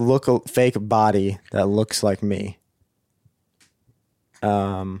fake body that looks like me.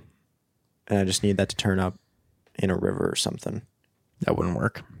 And I just need that to turn up in a river or something. That wouldn't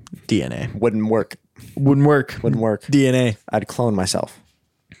work. DNA. Wouldn't work. Wouldn't work. DNA. I'd clone myself.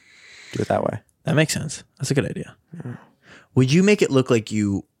 Do it that way. That makes sense. That's a good idea. Yeah. Would you make it look like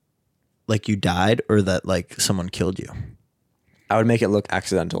you died or that like someone killed you? I would make it look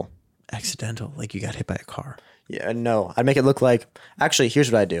accidental. Accidental, like you got hit by a car. Yeah, no. I'd make it look like... Actually,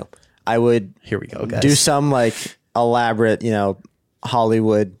 here's what I'd do. I would... Here we go, guys. Do some like elaborate,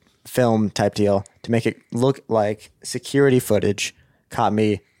 Hollywood film type deal to make it look like security footage caught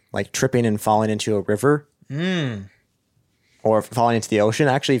me like tripping and falling into a river. Or falling into the ocean,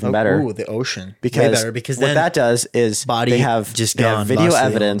 actually even better. Ooh, the ocean. Because, way better, because what then that does is body they have video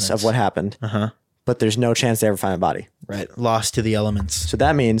evidence of what happened, but there's no chance they ever find a body. Right. Lost to the elements. So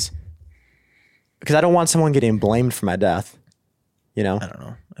that means, because I don't want someone getting blamed for my death, I don't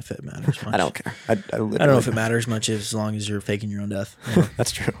know if it matters much. I don't care. I don't know if it matters much as long as you're faking your own death.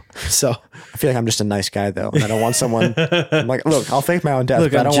 That's true. So I feel like I'm just a nice guy though. I don't want someone I'm like, look, I'll fake my own death,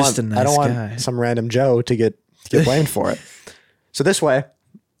 look, but I don't want some random Joe to get blamed for it. So this way,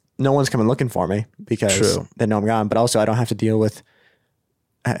 no one's coming looking for me because they know I'm gone. But also, I don't have to deal with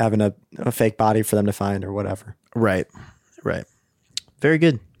having a fake body for them to find or whatever. Right. Very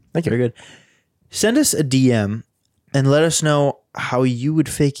good. Thank you. Very good. Send us a DM and let us know how you would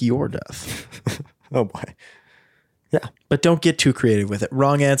fake your death. Oh boy. Yeah. But don't get too creative with it.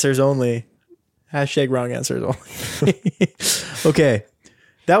 Wrong answers only. #wrong answers only. Okay.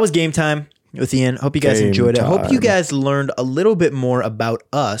 That was game time with Ian. Hope you guys enjoyed it. Hope you guys learned a little bit more about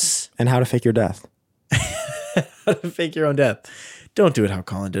us. And how to fake your death. How to fake your own death. Don't do it how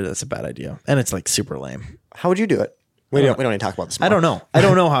Colin did it. That's a bad idea. And it's like super lame. How would you do it? We don't need to talk about this more. I don't know. I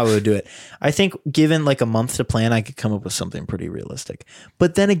don't know how I would do it. I think given like a month to plan, I could come up with something pretty realistic.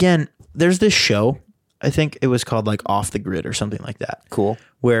 But then again, there's this show. I think it was called like Off the Grid or something like that. Cool.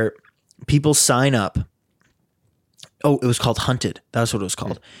 Where people sign up. Oh, it was called Hunted. That's what it was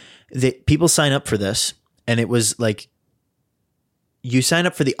called. People sign up for this, and it was like you sign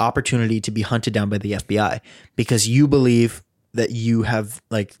up for the opportunity to be hunted down by the FBI because you believe that you have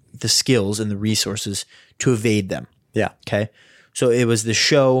like the skills and the resources to evade them. Yeah. Okay. So it was the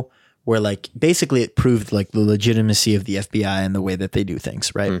show where like basically it proved like the legitimacy of the FBI and the way that they do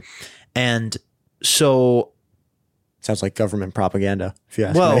things. Right. And so sounds like government propaganda, if you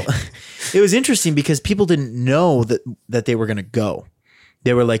ask me. Well, it was interesting because people didn't know that they were going to go.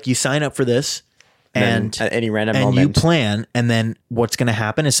 They were like, you sign up for this and at any random and moment. you plan. And then what's going to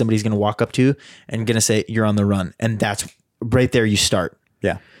happen is somebody's going to walk up to you and going to say, you're on the run. And that's right there. You start.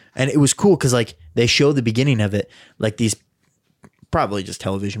 Yeah. And it was cool because like they showed the beginning of it, like these probably just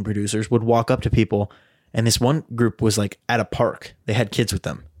television producers would walk up to people, and this one group was like at a park. They had kids with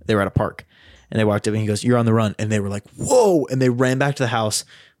them. They were at a park, and they walked up and he goes, "You're on the run." And they were like, "Whoa." And they ran back to the house,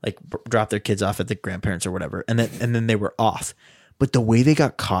 like dropped their kids off at the grandparents or whatever. And then they were off. But the way they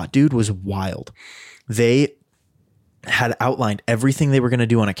got caught, dude, was wild. They had outlined everything they were going to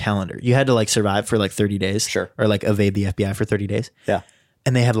do on a calendar. You had to like survive for like 30 days. Sure. Or like evade the FBI for 30 days. Yeah.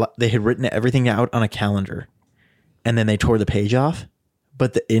 And they had written everything out on a calendar, and then they tore the page off,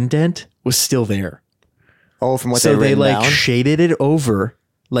 but the indent was still there. Oh, from what so they like down? Shaded it over,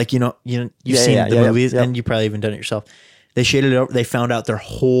 like you've seen the movies, and you probably even done it yourself. They shaded it over. They found out their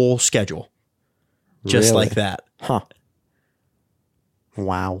whole schedule, just like that. Huh.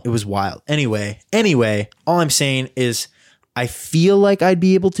 Wow. It was wild. Anyway, all I'm saying is, I feel like I'd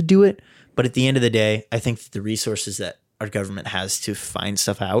be able to do it, but at the end of the day, I think that the resources that our government has to find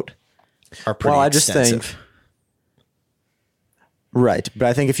stuff out are pretty extensive. Right. But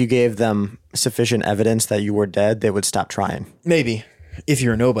I think if you gave them sufficient evidence that you were dead, they would stop trying. Maybe. If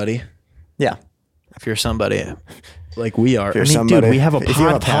you're a nobody. Yeah. If you're somebody like we are. Somebody, dude, we have a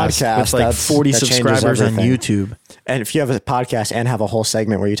podcast with like 40 subscribers on YouTube. And if you have a podcast and have a whole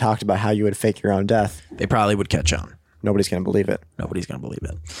segment where you talked about how you would fake your own death, they probably would catch on. Nobody's going to believe it. Nobody's going to believe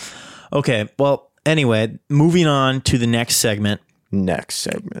it. Okay. Well, anyway, moving on to the next segment.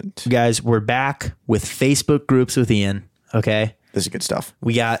 Guys, we're back with Facebook groups with Ian. Okay. This is good stuff.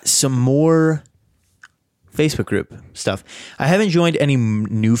 We got some more Facebook group stuff. I haven't joined any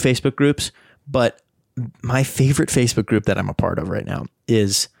new Facebook groups, but my favorite Facebook group that I'm a part of right now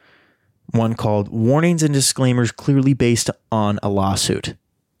is one called Warnings and Disclaimers Clearly Based on a Lawsuit.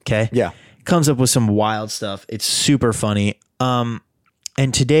 Okay. Yeah. Comes up with some wild stuff. It's super funny. And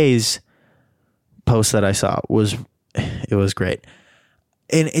today's post that I saw was great.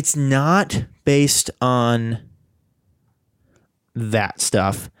 And it's not based on that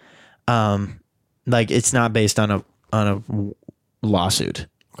stuff. Like it's not based on a lawsuit.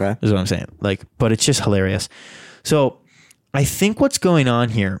 Okay. Is what I'm saying. Like, but it's just hilarious. So I think what's going on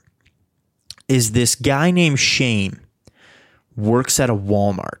here is this guy named Shane works at a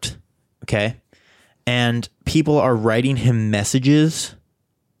Walmart. Okay. And people are writing him messages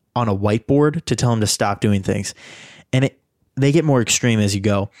on a whiteboard to tell him to stop doing things. And they get more extreme as you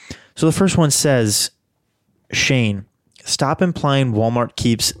go. So the first one says, Shane, stop implying Walmart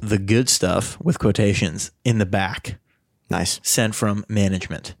keeps the good stuff with quotations in the back. Nice. Sent from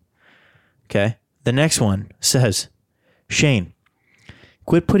management. Okay. The next one says, Shane,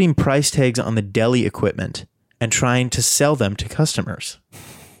 quit putting price tags on the deli equipment and trying to sell them to customers.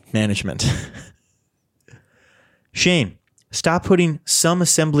 Management. Shane, stop putting some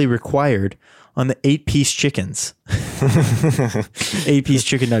assembly required on the 8-piece chickens. 8-piece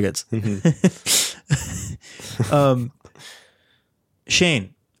chicken nuggets.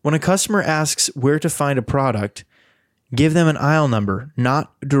 Shane, when a customer asks where to find a product, give them an aisle number,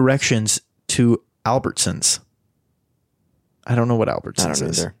 not directions to Albertsons. I don't know what Albertsons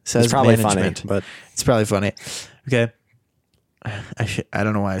is. Says it's probably management. Funny, but it's probably funny. Okay. I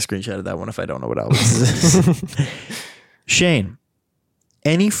don't know why I screenshotted that one if I don't know what Albertsons is. Shane,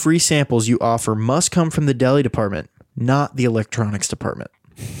 any free samples you offer must come from the deli department, not the electronics department.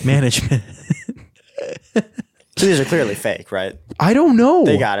 Management. So these are clearly fake, right? I don't know.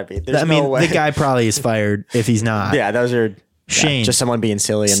 They gotta be. There's no way. The guy probably is fired if he's not. Yeah, those are Shane. Just someone being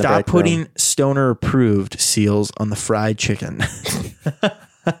silly. In Stop the putting Stoner approved seals on the fried chicken.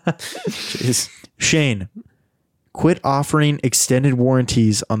 Jeez. Shane, quit offering extended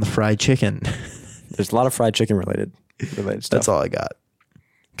warranties on the fried chicken. There's a lot of fried chicken related stuff. That's all I got.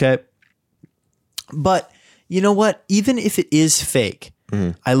 Okay. But you know what? Even if it is fake,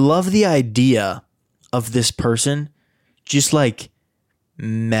 I love the idea of this person just like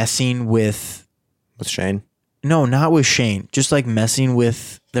messing with Shane. No, not with Shane. Just like messing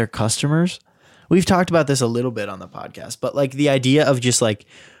with their customers. We've talked about this a little bit on the podcast, but like the idea of just like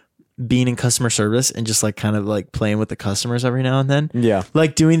being in customer service and just like kind of like playing with the customers every now and then. Yeah.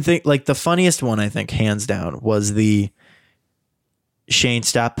 Like doing things like the funniest one, I think, hands down, was the Shane,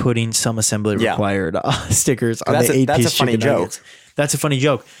 stop putting some assembly required stickers on the 8-piece That's a funny joke. Nuggets. That's a funny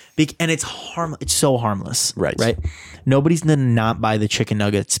joke. And it's It's so harmless. Right. Right. Nobody's going to not buy the chicken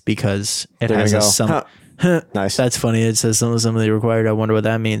nuggets because it has some. Nice. That's funny. It says some assembly required. I wonder what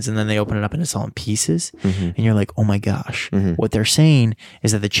that means. And then they open it up and it's all in pieces. And you're like, oh my gosh. What they're saying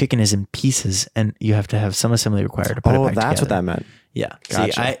is that the chicken is in pieces and you have to have some assembly required to put it back together. Oh, that's what that meant. Yeah.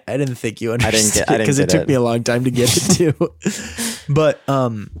 Gotcha. See, I didn't think you understood I didn't because it took me a long time to get it too. But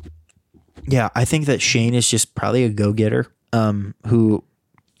yeah, I think that Shane is just probably a go-getter who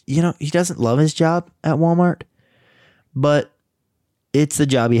he doesn't love his job at Walmart, but it's the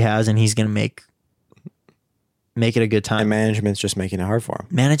job he has, and he's going to make it a good time. And management's just making it hard for him.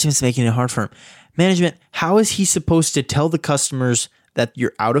 Management's making it hard for him. Management, how is he supposed to tell the customers that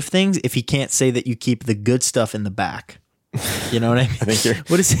you're out of things if he can't say that you keep the good stuff in the back? You know what I mean?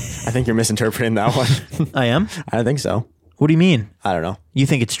 I think you're misinterpreting that one. I am? I don't think so. What do you mean? I don't know. You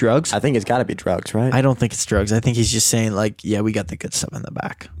think it's drugs? I think it's got to be drugs, right? I don't think it's drugs. I think he's just saying like, yeah, we got the good stuff in the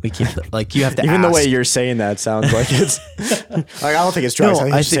back. We keep like you have to Even ask. the way you're saying that sounds like it's like, I don't think it's drugs. No, I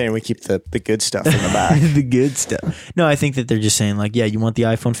think he's saying we keep the good stuff in the back. The good stuff. No, I think that they're just saying like, yeah, you want the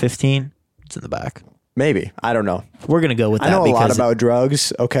iPhone 15? It's in the back. Maybe. I don't know. We're going to go with that. I know a lot about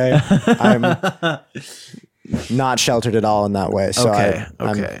drugs, okay? I'm not sheltered at all in that way. So okay.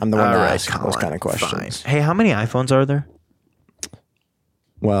 I'm the one to ask those kind of questions. Fine. Hey, how many iPhones are there?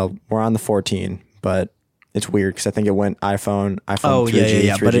 Well, we're on the 14, but it's weird because I think it went iPhone 3G,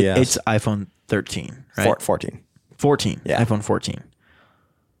 yeah. 3GS. But it's iPhone 13, right? 14. 14. Yeah. iPhone 14.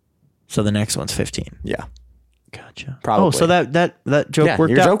 So the next one's 15. Yeah. Gotcha. Probably. Oh, so that joke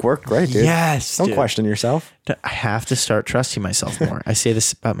worked out? Your joke worked great, dude. Yes. Don't question yourself. I have to start trusting myself more. I say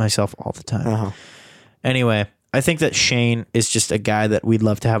this about myself all the time. Uh-huh. Anyway, I think that Shane is just a guy that we'd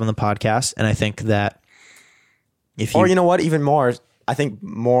love to have on the podcast. And I think that if you... Or you know what? Even more... I think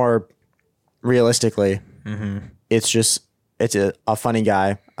more realistically, it's a funny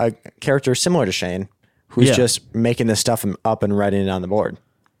guy, a character similar to Shane, who's just making this stuff up and writing it on the board.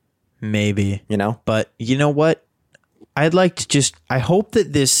 Maybe. You know? But you know what? I hope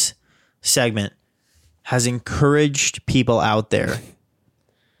that this segment has encouraged people out there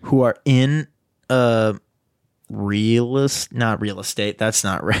who are in not real estate. That's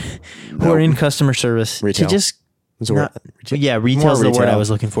not right. Who are in customer service retail. To just retail is the word I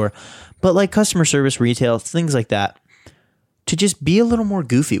was looking for. But like customer service, retail, things like that, to just be a little more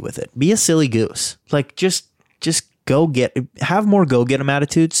goofy with it. Be a silly goose. Like just have more go get 'em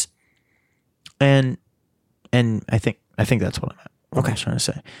attitudes. And I think that's what I'm trying to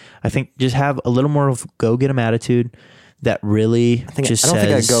say. I think just have a little more of go get 'em attitude that really I don't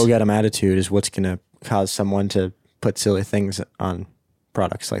think a go get 'em attitude is what's going to cause someone to put silly things on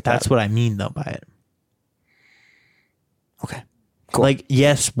products like that. That's what I mean though by it. Okay. Cool. Like,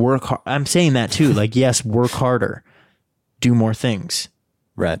 yes, work hard. I'm saying that too. Like, yes, work harder, do more things.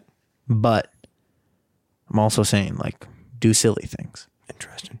 Right. But I'm also saying like, do silly things.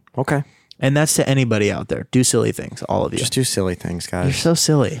 Interesting. Okay. And that's to anybody out there. Do silly things, all of you. Just do silly things, guys. You're so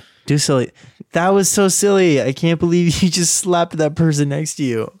silly. Do silly. That was so silly. I can't believe you just slapped that person next to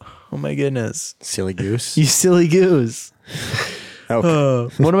you. Oh my goodness. Silly goose. You silly goose.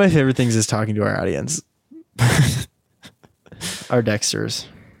 Okay. One of my favorite things is talking to our audience. Our Dexters.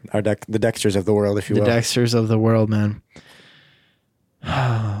 The Dexters of the world, if you will. The Dexters of the world, man.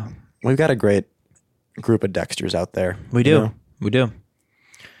 We've got a great group of Dexters out there. We do. You know? We do.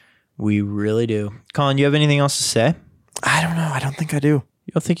 We really do. Colin, you have anything else to say? I don't know. I don't think I do.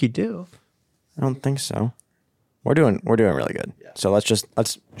 You don't think you do? I don't think so. We're doing really good. Yeah. So should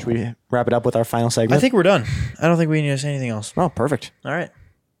we wrap it up with our final segment? I think we're done. I don't think we need to say anything else. Oh, perfect. All right.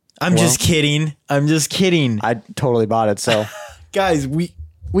 I'm just kidding. I totally bought it. So guys, we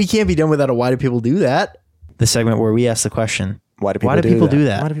can't be done without a why do people do that? The segment where we ask the question, why do people do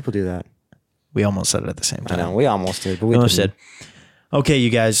that? Why do people do that? We almost said it at the same time. I know, we almost did, but we almost did. Okay, you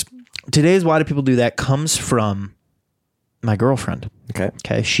guys. Today's why do people do that comes from my girlfriend.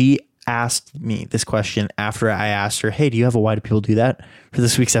 Okay. She asked me this question after I asked her, hey, do you have a why do people do that for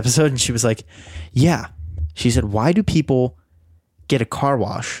this week's episode? And she was like, yeah. She said, why do people get a car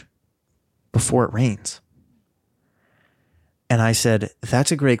wash before it rains? And I said,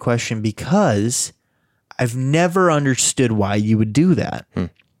 that's a great question because I've never understood why you would do that.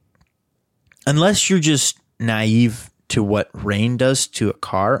 Unless you're just naive to what rain does to a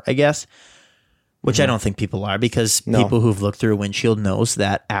car, I guess, which I don't think people are, because people who've looked through a windshield knows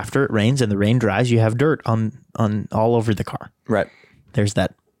that after it rains and the rain dries, you have dirt on all over the car. Right. There's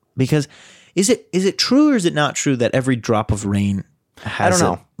that. Because is it true or is it not true that every drop of rain has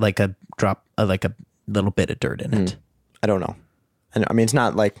like a little bit of dirt in it? I don't know. I mean, it's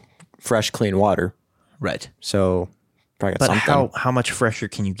not like fresh, clean water. Right. So probably got something. But how much fresher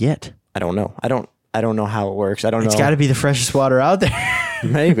can you get? I don't know. I don't know how it works. I don't know. It's got to be the freshest water out there.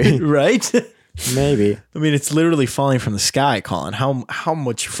 Maybe. Right? Maybe. I mean, it's literally falling from the sky, Colin. How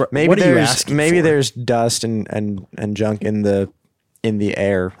much? Maybe what are you asking for? There's dust and junk in the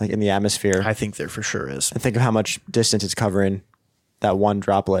air, like in the atmosphere. I think there for sure is. And think of how much distance it's covering. That one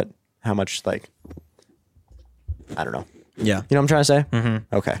droplet. How much, like, I don't know. Yeah. You know what I'm trying to say?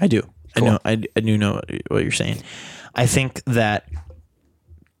 Mm-hmm. Okay. I do. Cool. I do know what you're saying. I think that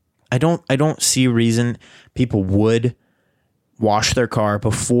I don't see a reason people would wash their car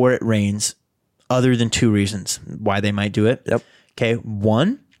before it rains other than 2 reasons why they might do it. Yep. Okay.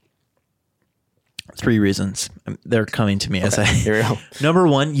 3 reasons. They're coming to me as Here we go. Number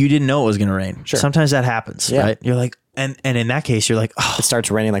 1, you didn't know it was going to rain. Sure. Sometimes that happens, right? You're like, and in that case, you're like, oh, It starts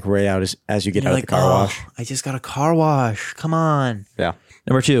raining like right out as you get out of the car wash. I just got a car wash. Come on. Yeah.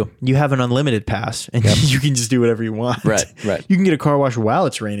 Number 2, you have an unlimited pass and you can just do whatever you want. Right. You can get a car wash while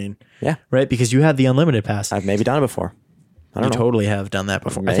it's raining. Yeah. Right. Because you have the unlimited pass. I've maybe done it before. I don't know. Totally have done that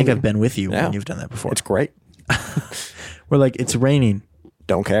before. I think I've been with you when you've done that before. It's great. We're like, it's raining.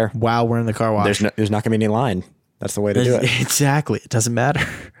 Don't care. While we're in the car wash. There's not going to be any line. That's the way to do it. Exactly. It doesn't matter.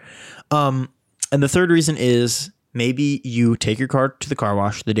 And the third reason is maybe you take your car to the car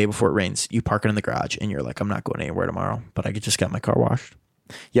wash the day before it rains. You park it in the garage and you're like, I'm not going anywhere tomorrow, but I just got my car washed.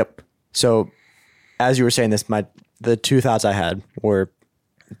 Yep. So as you were saying this, the 2 thoughts I had were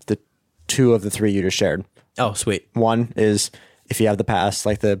the 2 of the 3 you just shared. Oh, sweet. 1 is if you have the pass,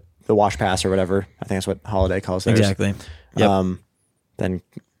 like the wash pass or whatever. I think that's what Holiday calls theirs. Exactly. Yep. Then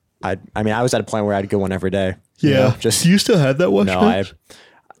I was at a point where I'd go one every day. Yeah. You know, just do you still have that wash pass?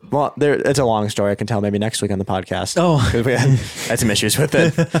 It's a long story. I can tell maybe next week on the podcast. Oh, we had some issues with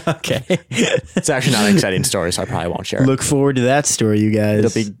it. Okay. It's actually not an exciting story, so I probably won't share it. Look forward to that story, you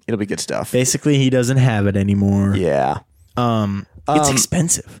guys. It'll be good stuff. Basically, he doesn't have it anymore. Yeah. It's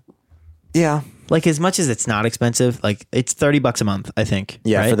expensive. Yeah. Like as much as it's not expensive, like it's $30 a month, I think.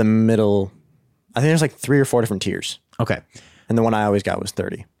 Yeah. Right? For the middle, I think there's like 3 or 4 different tiers. Okay. And the one I always got was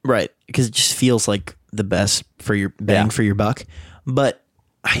 30. Right. Because it just feels like the best for your bang for your buck. But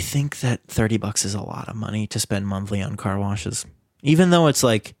I think that $30 is a lot of money to spend monthly on car washes, even though it's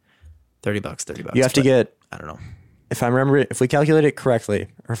like $30. You have to get, I don't know. If we calculate it correctly,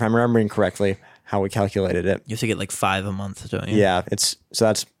 or if I'm remembering correctly how we calculated it. You have to get like 5 a month, don't you? Yeah. That's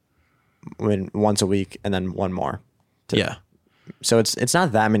once a week and then 1 more. Yeah. So it's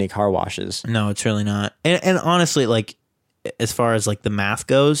not that many car washes. No, it's really not. And honestly, like as far as like the math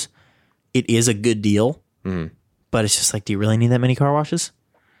goes, it is a good deal. Mm. But it's just like, do you really need that many car washes?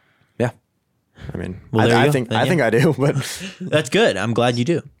 Yeah. I mean, well, I think I do, but that's good. I'm glad you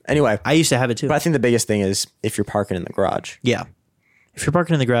do. Anyway, I used to have it too. But I think the biggest thing is if you're parking in the garage. Yeah. If you're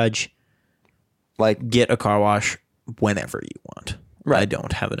parking in the garage, like get a car wash whenever you want. Right. I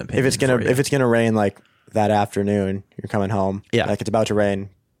don't have an opinion. If it's gonna rain like that afternoon, you're coming home. Yeah. Like it's about to rain,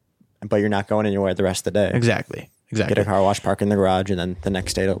 but you're not going anywhere the rest of the day. Exactly. Get a car wash, park in the garage, and then the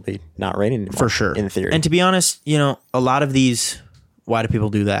next day it'll be not raining anymore. For sure. In theory. And to be honest, a lot of these, why do people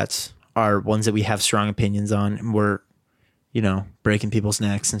do that, are ones that we have strong opinions on. And we're, breaking people's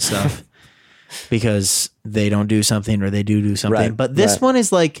necks and stuff because they don't do something or they do something. Right, but this one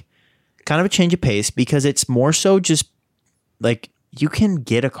is like kind of a change of pace because it's more so just like you can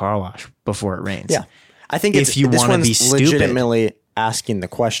get a car wash before it rains. Yeah. I think if you want to be stupid. Legitimately asking the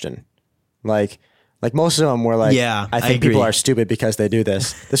question. Like most of them were like, yeah, I think people are stupid because they do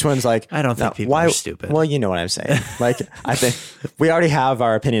this. This one's like, I don't think people are stupid. Well, you know what I'm saying. Like, I think we already have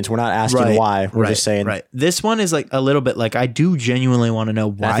our opinions. We're not asking why. We're just saying. Right. This one is like a little bit like, I do genuinely want to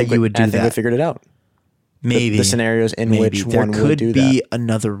know why you would do that. I think we figured it out. Maybe. The scenarios in which one would do that. There could be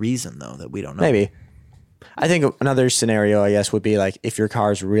another reason, though, that we don't know. Maybe. I think another scenario, I guess, would be like if your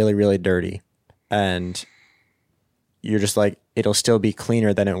car is really, really dirty and you're just like, it'll still be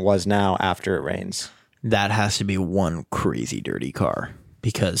cleaner than it was now after it rains. That has to be one crazy dirty car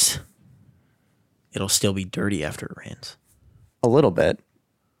because it'll still be dirty after it rains. A little bit.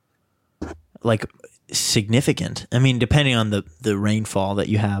 Like significant. I mean, depending on the rainfall that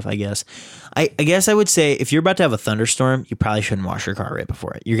you have, I guess. I guess I would say if you're about to have a thunderstorm, you probably shouldn't wash your car right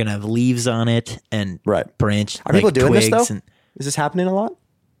before it. You're going to have leaves on it and branch. Are people doing this though? Is this happening a lot?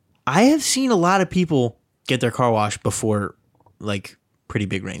 I have seen a lot of people get their car washed before like pretty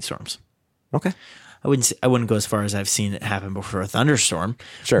big rainstorms. Okay. I wouldn't go as far as I've seen it happen before a thunderstorm.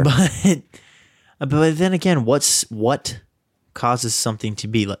 Sure. But then again, what causes something to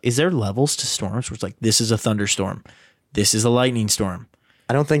be like, is there levels to storms where it's like, this is a thunderstorm, this is a lightning storm?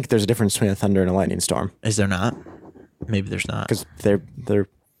 I don't think there's a difference between a thunder and a lightning storm. Is there not? Maybe there's not. Because they're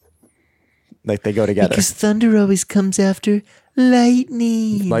like they go together. Because thunder always comes after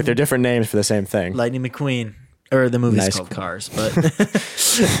lightning. Like they're different names for the same thing. Lightning McQueen. Or the movie's called Cars, but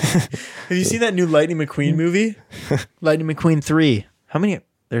have you seen that new Lightning McQueen movie? Lightning McQueen 3. How many?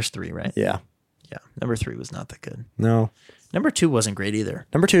 There's 3, right? Yeah. Yeah. Number 3 was not that good. No. Number 2 wasn't great either.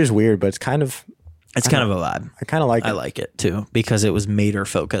 Number 2 is weird, but it's kind of a vibe. I kind of like it. I like it too because it was Mater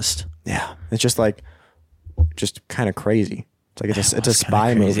focused. Yeah. It's just kind of crazy. It's like it's a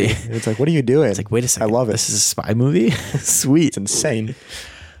spy movie. It's like, what are you doing? It's like, wait a second. I love it. This is a spy movie? Sweet. It's insane.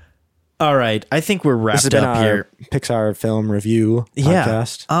 All right. I think we're This has wrapped been up our here. Pixar film review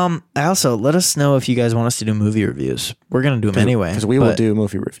podcast. Also, let us know if you guys want us to do movie reviews. We're going to do them anyway. Because we will do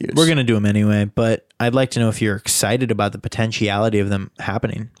movie reviews. We're going to do them anyway. But I'd like to know if you're excited about the potentiality of them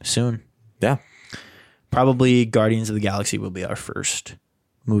happening soon. Yeah. Probably Guardians of the Galaxy will be our first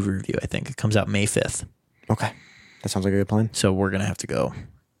movie review, I think. It comes out May 5th. Okay. That sounds like a good plan. So we're going to have to go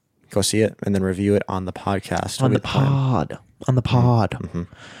see it and then review it on the podcast. On the pod. Mm-hmm.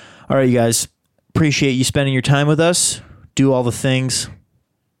 All right, you guys. Appreciate you spending your time with us. Do all the things.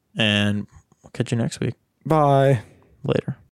 And we'll catch you next week. Bye. Later.